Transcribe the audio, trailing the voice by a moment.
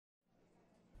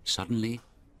Suddenly,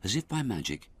 as if by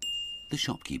magic, the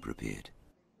shopkeeper appeared.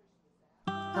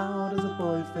 How does a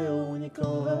boy feel when you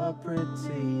call her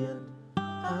pretty? And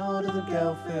how does a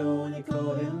girl feel when you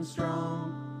call him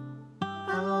strong?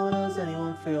 How does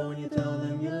anyone feel when you tell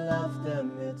them you love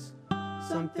them? It's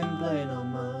something playing on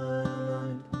my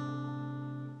mind.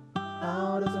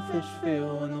 How does a fish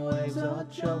feel when the waves are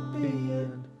choppy?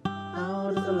 And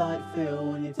how does the light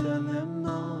feel when you turn them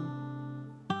on?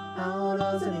 How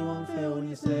does anyone feel when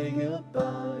you say goodbye?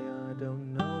 I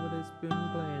don't know, but it's been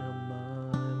playing on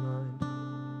my mind.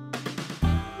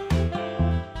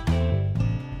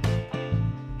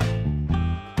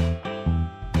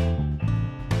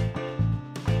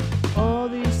 All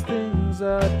these things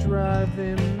are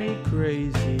driving me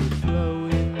crazy,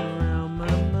 flowing around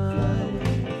my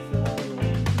mind.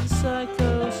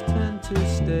 Psychos tend to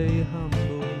stay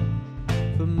humble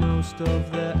for most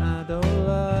of their adult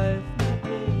life.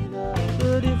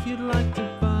 But if you'd like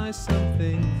to buy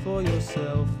something for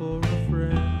yourself or a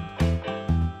friend,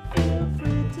 feel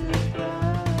free to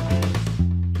browse.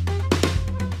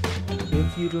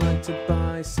 If you'd like to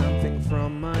buy something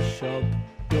from my shop,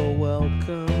 you're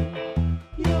welcome.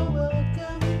 You're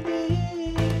welcome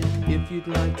indeed. If you'd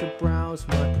like to browse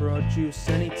my produce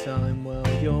anytime, well,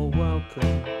 you're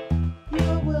welcome.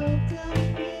 You're welcome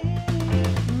indeed.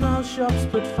 Most shops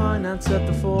put finance at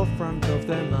the forefront of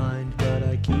their mind, but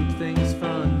I keep things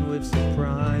fun with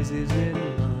surprises in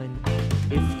mind.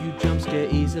 If you jump scare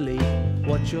easily,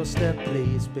 watch your step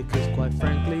please, because quite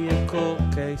frankly a court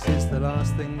case is the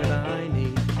last thing that I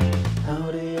need. How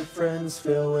do your friends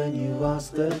feel when you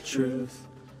ask the truth?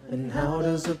 And how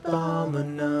does a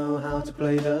barman know how to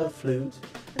play the flute?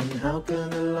 And how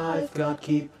can a lifeguard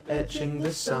keep etching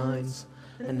the signs?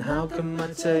 And how can my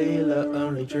tailor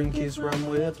only drink his rum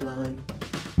with lime?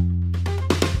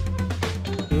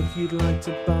 If you'd like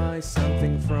to buy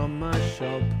something from my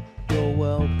shop, you're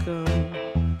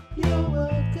welcome. You're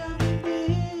welcome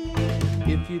indeed.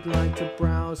 If you'd like to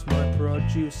browse my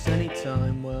produce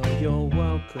anytime, well, you're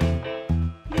welcome.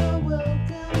 You're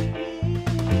welcome indeed.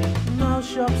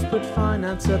 Most shops put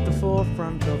finance at the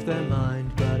forefront of their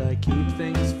mind, but I keep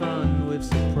things fun with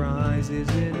surprises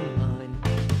in mind.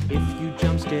 If you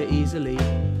jump scare easily,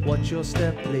 watch your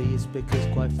step please, because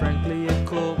quite frankly a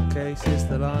court case is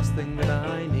the last thing that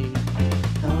I need.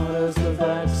 How does the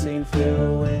vaccine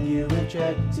feel when you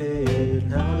reject it?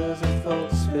 How does a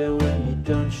fox feel when you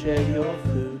don't share your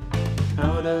food?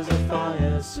 How does a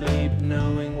fire sleep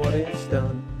knowing what it's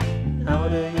done? How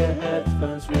do your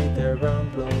headphones read their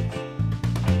own blogs?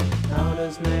 How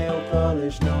does nail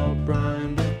polish not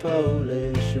rhyme with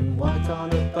polish? And why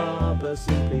can't a barber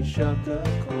simply shuck a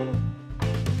cord?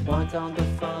 Why can't the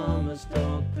farmer's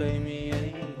dog pay me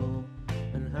anymore?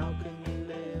 And how can